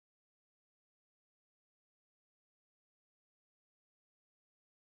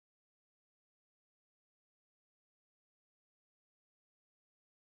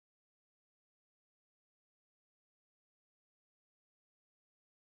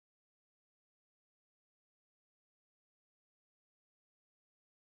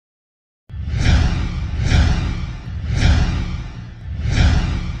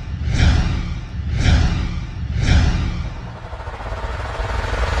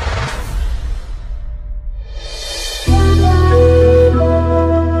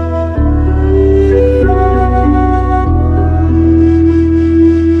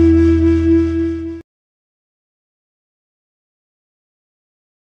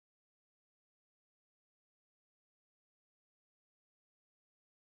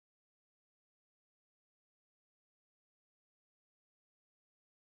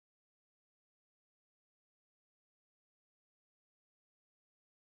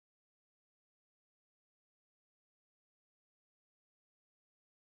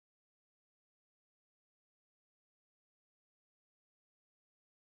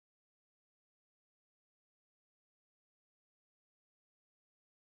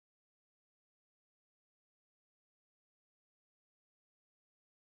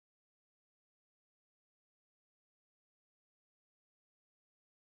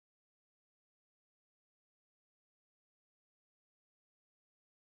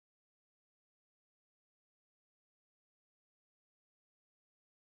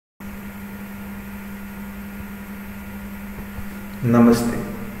Namaste,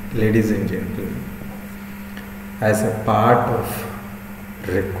 ladies and gentlemen. As a part of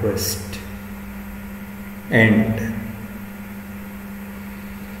request, and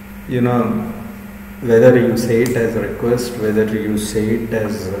whether you say it as a request, whether you say it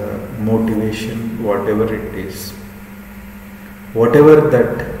as motivation, whatever it is, whatever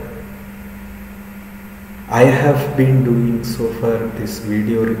that I have been doing so far, this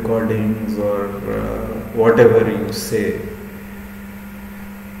video recordings or whatever you say,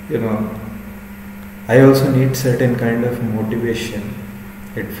 I also need certain kind of motivation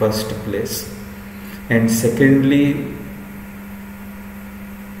at first place, and secondly,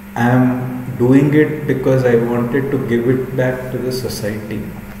 I am doing it because I wanted to give it back to the society.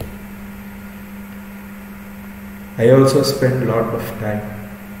 I also spend a lot of time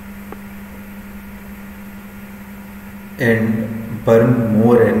and burn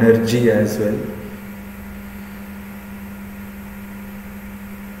more energy as well.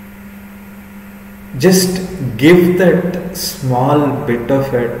 Just give that small bit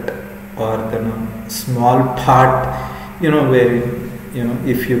of it, or the small part, wherein,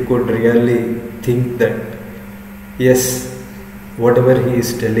 if you could really think that, yes, whatever he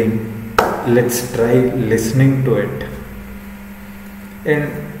is telling, let's try listening to it and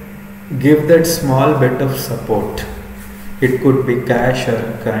give that small bit of support. It could be cash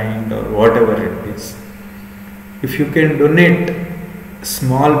or kind or whatever it is. If you can donate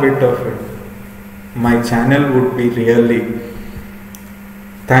small bit of it, my channel would be really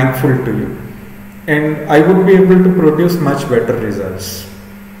thankful to you, and I would be able to produce much better results.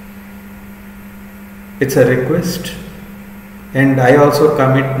 It's a request, and I also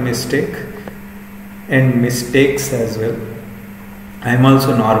commit mistake and mistakes as well. I am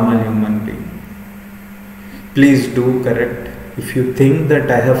also normal human being. Please do correct. If you think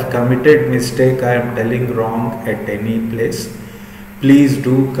that I have committed mistake, I am telling wrong at any place, please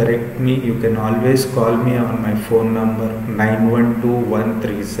do correct me. You can always call me on my phone number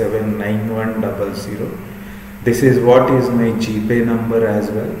 9121379100. This is what is my GPay number as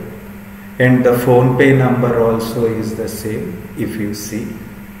well, and the phone pay number also is the same. If you see,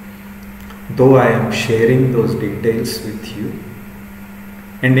 though I am sharing those details with you,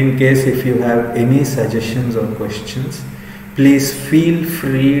 and in case if you have any suggestions or questions, please feel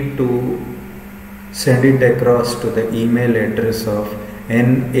free to send it across to the email address of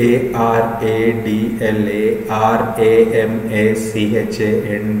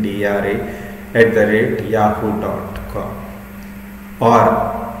naradlamachandra@yahoo.com or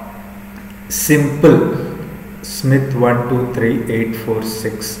simple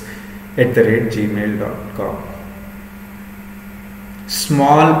smith123846@gmail.com.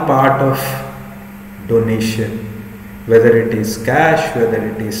 Small part of donation, whether it is cash, whether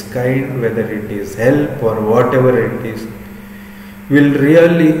it is kind, whether it is help or whatever it is, will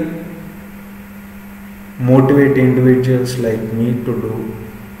really motivate individuals like me to do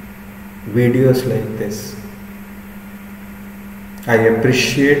videos like this. I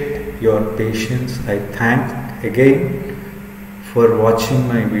appreciate your patience. I thank again for watching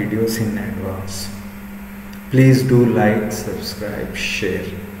my videos in advance. Please do like, subscribe, share.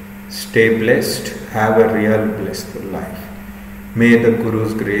 Stay blessed. Have a real blissful life. May the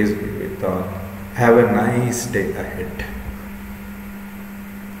Guru's grace be with all. Have a nice day ahead.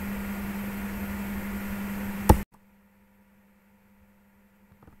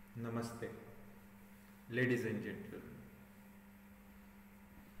 Namaste, ladies and gentlemen.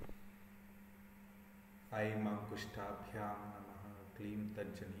 Aim Ankushtabhyam Namaha, Klim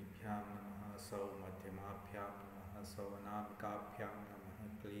Tanjanibhyam Namaha, Sau Madhyamabhyam Namaha, Sau Anamikabhyam Namaha,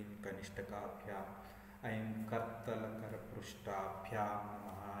 Klim Kanishtakabhyam, Aim Kartalakaraprushthabhyam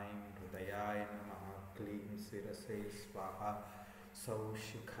Namaha, Aim Hridayaya Namaha, Klim Sirase Swaha, Sau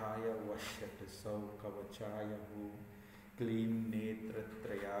Shikhaya Vashyat, Sau Kavachaya Hu, Klim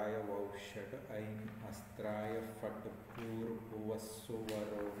Netratrayaya Vaushad, Aim Astraya Fat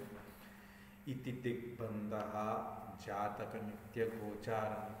Purvasuvaro इति दिग्बन्धः जातक नित्य गोचार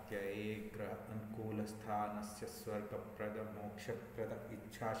नित्य ग्रह अनुकूल स्थानस्य स्वर्गप्रद मोक्षप्रद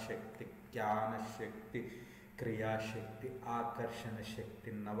इच्छा शक्ति ज्ञान शक्ति क्रिया शक्ति आकर्षण शक्ति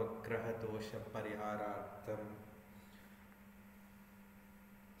नवग्रह दोष परिहारार्थम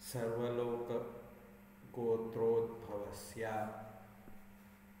सर्वलोक गोत्रोद्भवस्य.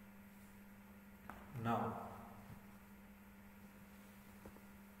 Now,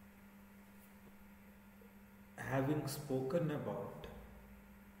 having spoken about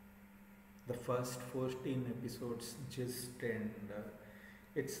the first 14 episodes just and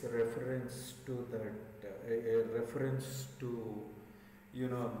its reference to that, a reference to,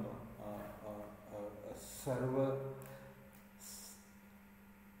 sarva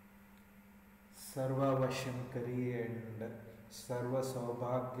Sarva Vashankari and Sarva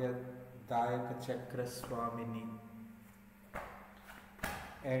Saubhagya Dayaka Chakra Swamini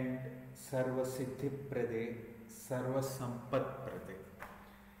and Sarva Siddhi Prade, Sarva Sampat Prade.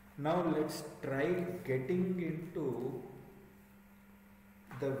 Now let's try getting into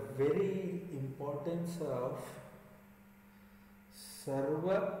the very importance of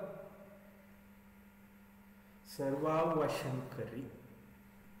Sarvavashankari.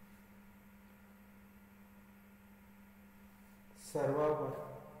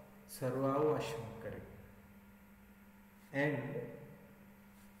 Sarvavashankari and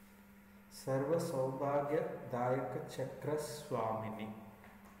Sarva Saubhagya Dayaka Chakra Swamini.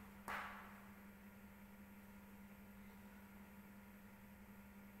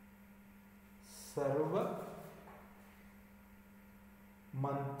 Sarva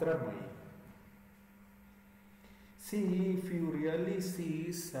Mantramayi. See, if you really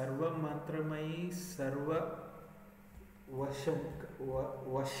see Sarva Mantramayi, Sarva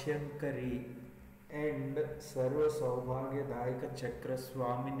Vashankari and Sarva Saubhagya Dayaka Chakra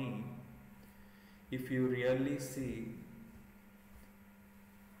Swamini, if you really see,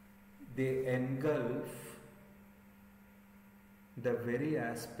 they engulf the very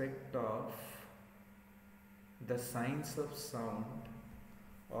aspect of the science of sound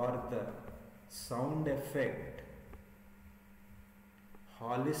or the sound effect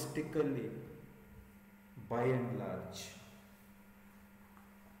holistically by and large.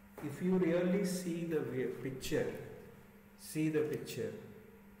 If you really see the picture,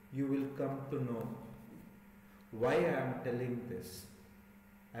 you will come to know why I am telling this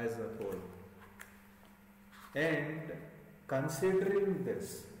as a whole. And considering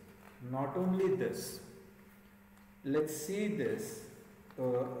this, not only this, let's see this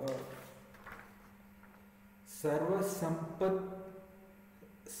Sarva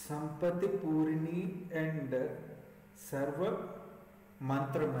Sampati Purini and Sarva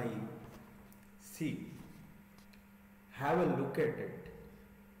Mantramayi. See, have a look at it.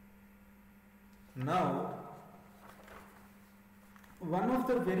 Now, one of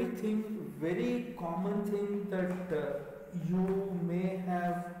the very common thing that you may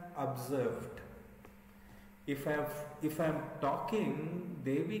have observed, if I'm talking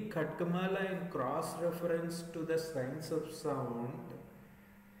Devi Khatkamala in cross reference to the science of sound,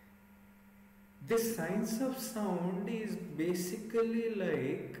 this science of sound is basically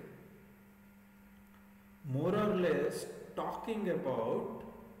like more or less talking about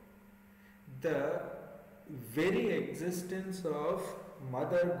the very existence of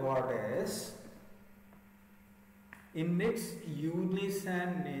Mother Goddess in its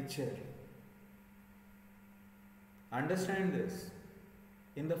unison nature. Understand this,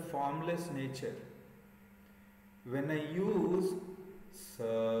 in the formless nature. When I use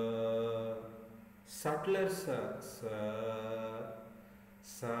subtler sa,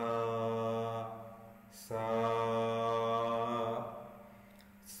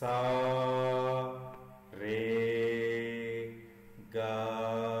 re, ga,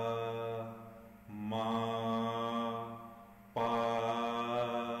 ma, pa,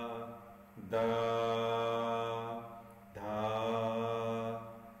 da,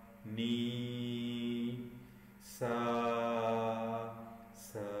 ni, sa,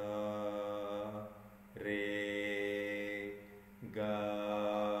 re, ga,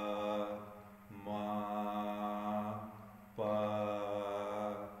 ma, pa,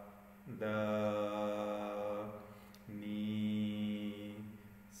 da, ni,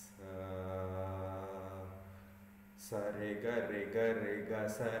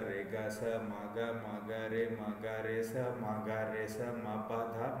 sa re ga sa ma ga re sa ma pa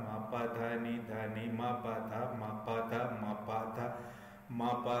dha ni ma pa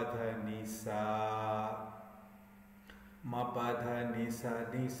dha ni sa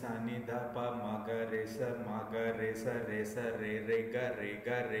ni dha pa ma ga re sa re ga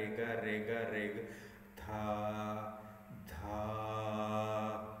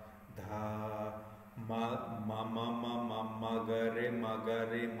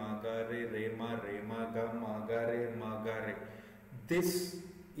dha ma ga re re ma ga re. This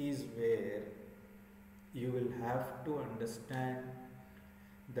is where you will have to understand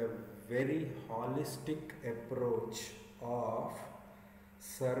the very holistic approach of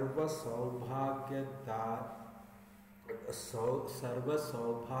Sarva Saubhagya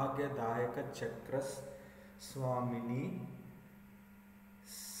Dayaka Chakras Swamini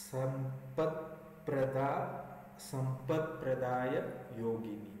Sampat Pradaya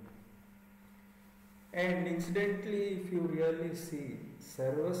Yogini. And incidentally, if you really see,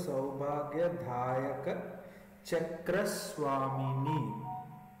 Sarva Saubhagya Dayaka Chakra Swamini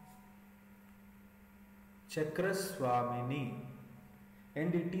Chakraswamini,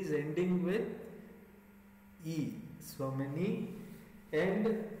 and it is ending with E, Swamini,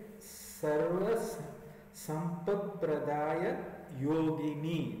 and Sarva Sampat Pradaya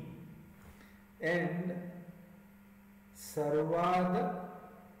Yogini, and Sarvada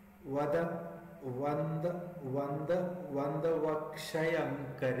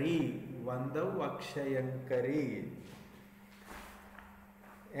Vandavakshayankari,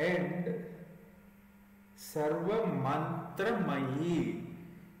 and Sarva Mantramayi,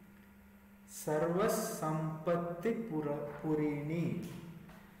 Sarva Sampatti Purini.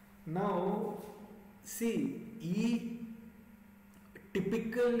 Now, see, E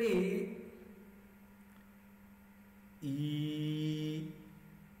typically E,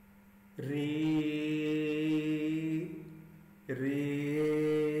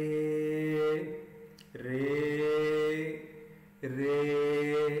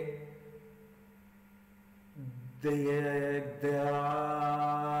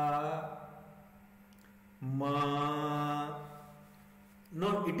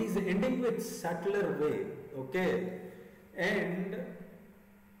 no, it is ending with subtler way, okay? And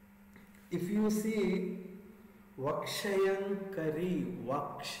if you see Vakshayankari,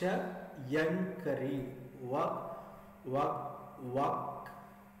 Vakshayankari.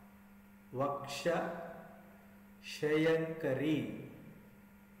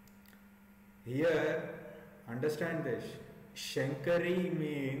 Here, understand this. Shankari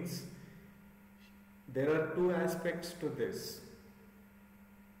means there are two aspects to this.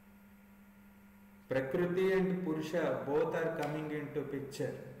 Prakriti and Purusha both are coming into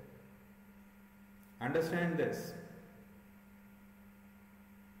picture. Understand this.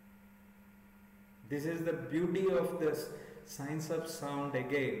 This is the beauty of this science of sound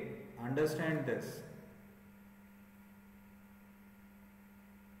again. Understand this.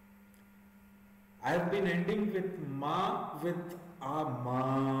 I have been ending with ma with a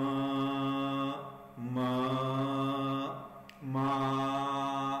ma.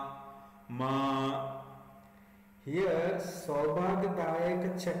 Here,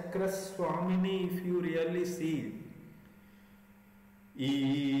 Saubhagyadayaka Chakra Swamini, if you really see,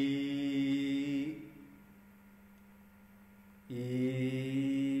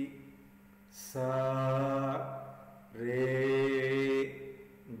 Sa, Re,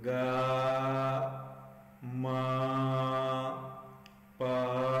 Ga, Ma, Pa,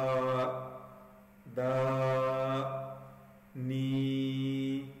 Da,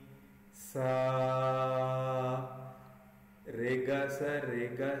 Ni, Sa, Regasa,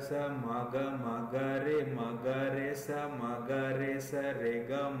 Magare sa,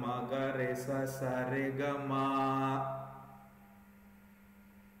 Rega, Magare sa, Rega, Ma.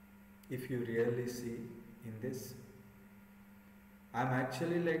 If you really see in this, I'm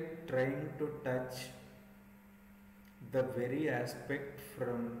actually like trying to touch the very aspect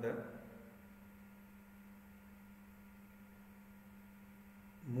from the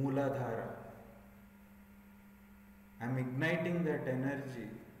Mooladhara. I'm igniting that energy.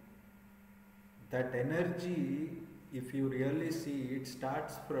 That energy, if you really see, it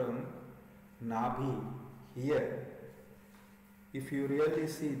starts from Nabhi here. If you really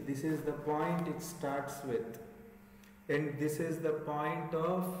see, this is the point it starts with, and this is the point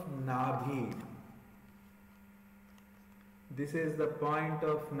of Nabhi. This is the point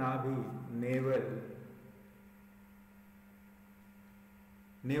of Nabhi,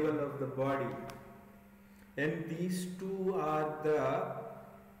 navel of the body. And these two are the,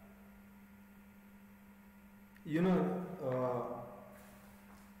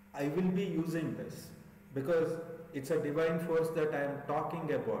 I will be using this because it's a divine force that I am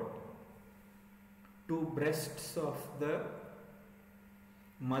talking about. Two breasts of the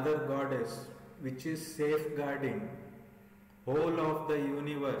Mother Goddess, which is safeguarding whole of the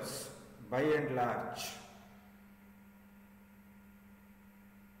universe by and large.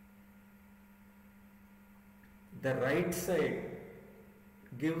 The right side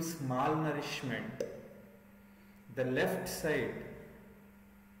gives malnourishment. The left side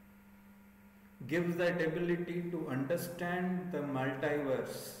gives that ability to understand the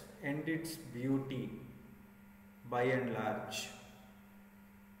multiverse and its beauty by and large.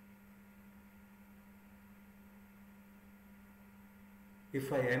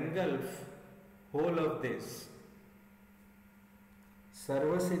 If I engulf whole of this,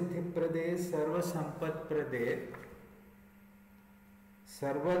 Sarva Siddhi Prade, Sarva Sampat Prade,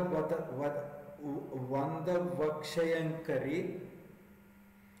 Sarva Vandavakshayankari,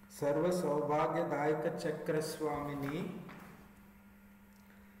 Sarva Saubhagyadayaka Chakra Swamini,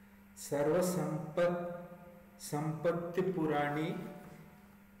 Sarva Sampatti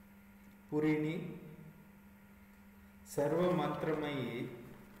Purini, Sarva Mantramayi,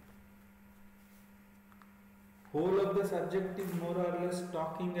 whole of the subject is more or less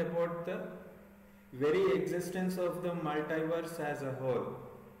talking about the very existence of the multiverse as a whole.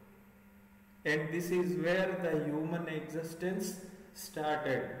 And this is where the human existence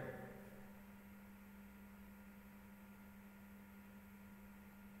started.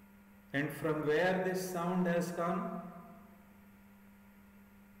 And from where this sound has come?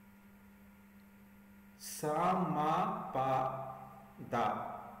 Sa ma pa da.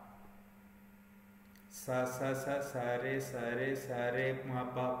 Sa sa sa sa re ma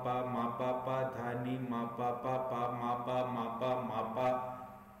pa dha ni ma pa ma pa.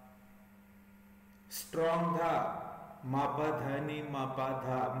 Strong dha ma pa dha ni ma pa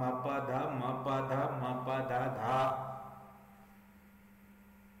dha dha.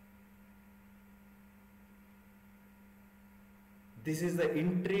 This is the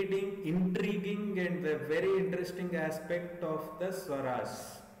intriguing and the very interesting aspect of the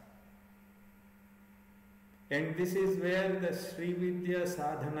swaras. And this is where the Sri Vidya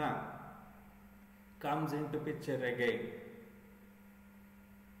sadhana comes into picture again.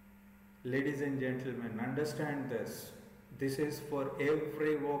 Ladies and gentlemen, understand this. This is for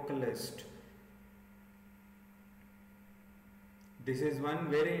every vocalist. This is one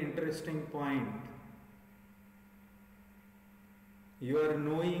very interesting point. You are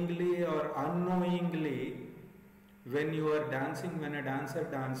knowingly or unknowingly, when you are dancing, when a dancer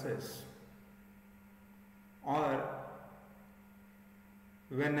dances, or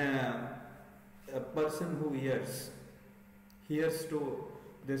when a person who hears to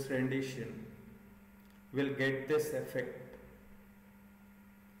this rendition, will get this effect.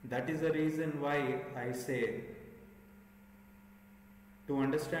 That is the reason why I say, to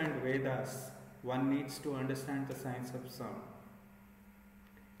understand Vedas, one needs to understand the science of sound.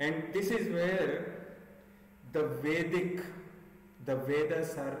 And this is where the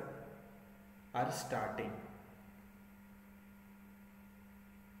Vedas are starting.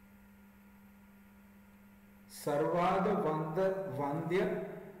 Sarvada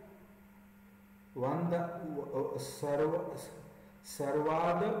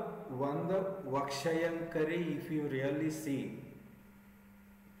Vanda Vakshayankari, if you really see.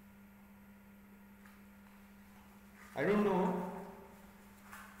 I don't know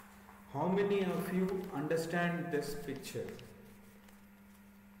how many of you understand this picture.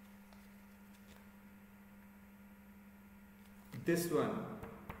 This one,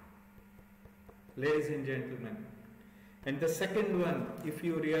 ladies and gentlemen. And the second one, if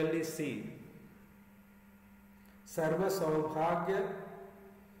you really see, Sarva Saubhagya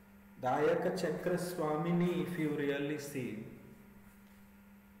Dayaka Chakra Swamini, if you really see,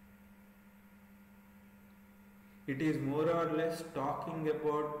 it is more or less talking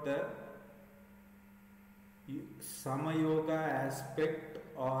about the Samayoga aspect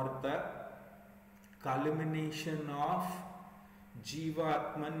or the culmination of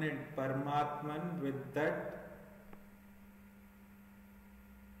Jivatman and Paramatman with that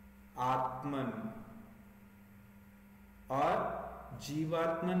Atman, or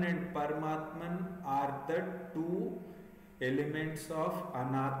Jivatman and Paramatman are the two elements of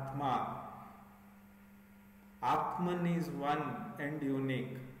Anatma. Atman is one and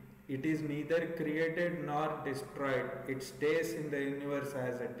unique. It is neither created nor destroyed. It stays in the universe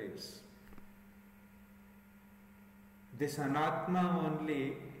as it is. This Anatma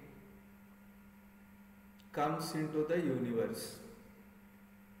only comes into the universe.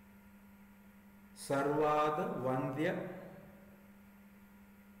 Sarvada Vandya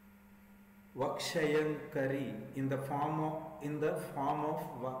Vakshayankari, in the form of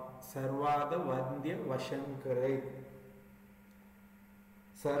Sarvada Vandya Vashankarai,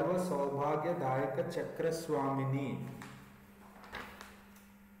 Sarva Saubhagya Dayaka Chakra Swamini,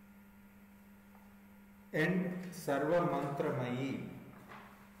 and Sarva Mantramayi.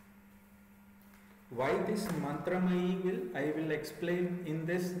 Why this Mantramayi I will explain in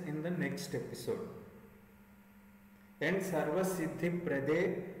the next episode. And Sarva Siddhi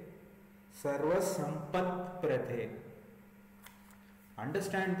Prade, Sarva Sampat Prade.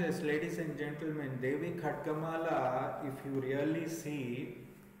 Understand this, ladies and gentlemen. Devi Khatgamala, if you really see,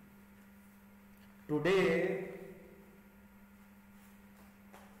 today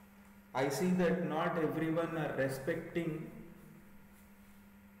I see that not everyone are respecting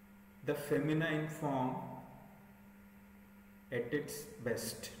the feminine form at its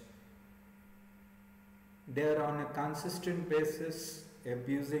best. They are on a consistent basis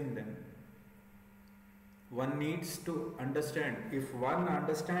abusing them. One needs to understand. If one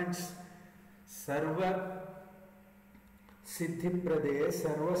understands Sarva Siddhi Prade,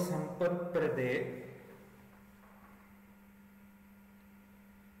 Sarva Sampat Prade,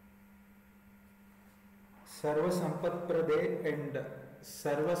 सर्व संपत प्रदे and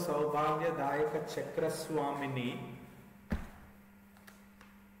सर्व सौभाग्यदायक चक्र स्वामिनी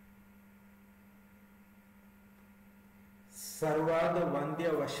सर्वाद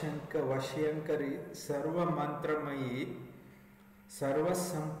वंद्य वश्यंकरी सर्व मंत्रमयी सर्व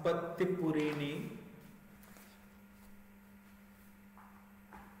संपत्ति पुरीनी.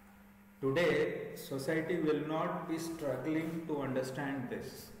 Today, society will not be struggling to understand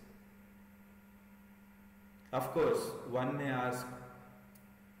this. Of course, one may ask,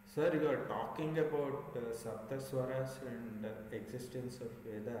 sir, you are talking about Saptaswaras and existence of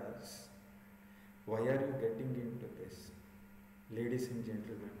Vedas. Why are you getting into this? Ladies and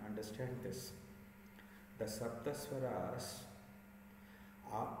gentlemen, understand this. The Saptaswaras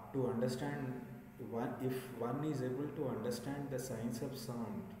are to understand, if one is able to understand the science of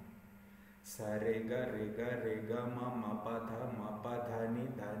sound, sa rega rega rega ma pa dhani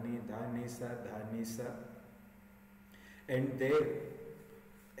dhani dhani sa and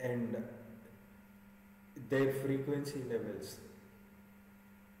their frequency levels,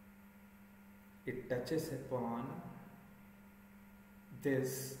 it touches upon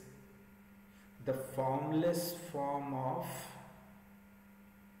this, the formless form of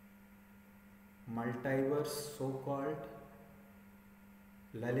multiverse, so called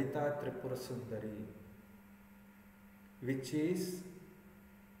Lalita Tripura Sundari, which is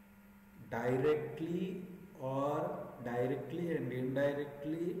directly and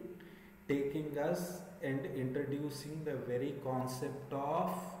indirectly taking us and introducing the very concept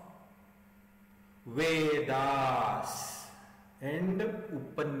of Vedas and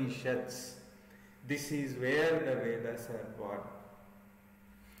Upanishads. This is where the Vedas are born,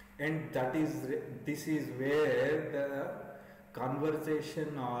 and this is where the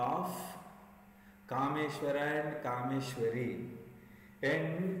conversation of Kameshwara and Kameshwari,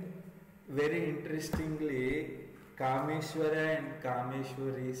 and very interestingly, Kameshwara and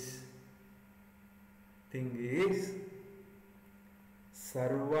Kameshwari's thing is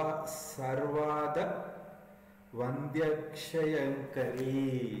Sarvada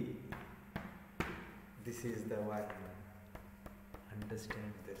Vandyakshayankari. This is the one.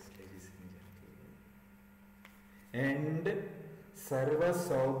 Understand this, ladies and gentlemen. And Sarva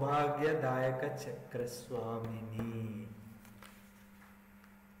Saubhagya Dayaka Chakra Swamini.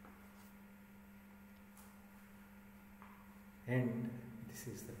 And this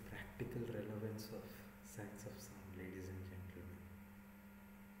is the practical relevance of science of sound, ladies and gentlemen.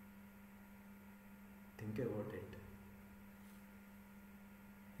 Think about it.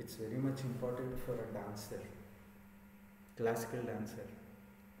 It's very much important for a dancer, classical dancer,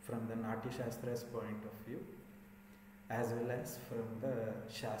 from the Natya Shastra's point of view, as well as from the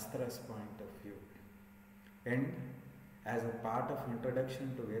Shastra's point of view. And as a part of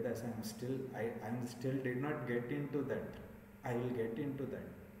introduction to Vedas, I still did not get into that. I will get into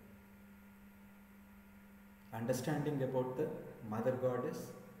that. Understanding about the Mother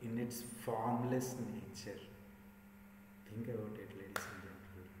Goddess in its formless nature. Think about it, ladies and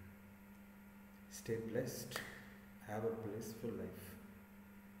gentlemen. Stay blessed. Have a blissful life.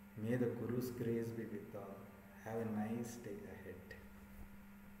 May the Guru's grace be with all. Have a nice day ahead.